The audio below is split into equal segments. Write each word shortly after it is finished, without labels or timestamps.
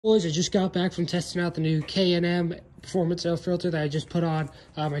Boys, I just got back from testing out the new K&M performance air filter that I just put on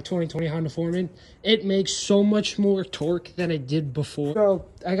my 2020 Honda Foreman. It makes so much more torque than it did before. So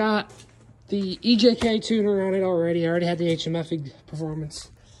I got the EJK tuner on it already. I already had the HMF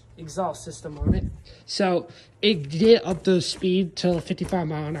performance exhaust system on it. So it did up the speed to 55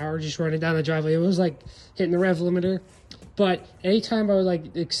 mile an hour just running down the driveway. It was like hitting the rev limiter. But anytime I would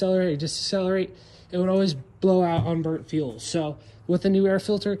like accelerate or decelerate, it would always blow out unburnt fuel. So with the new air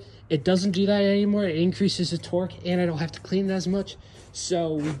filter, it doesn't do that anymore. It increases the torque, and I don't have to clean it as much.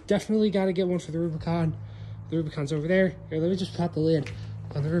 So we definitely got to get one for the Rubicon. The Rubicon's over there. Here, let me just pop the lid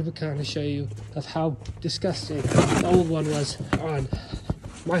on the Rubicon to show you of how disgusting the old one was on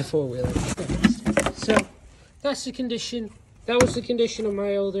my four-wheeler. So that's the condition. That was the condition of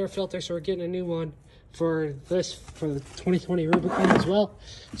my old air filter, so we're getting a new one for the 2020 Rubicon as well.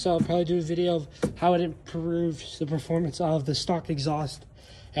 So I'll probably do a video of how it improves the performance of the stock exhaust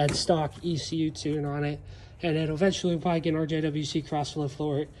and stock ECU tune on it. And then eventually we'll probably get an RJWC crossflow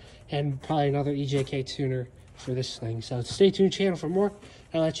for it and probably another EJK tuner for this thing. So stay tuned channel for more.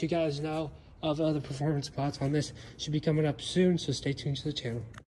 I'll let you guys know of other performance spots on this. Should be coming up soon, so stay tuned to the channel.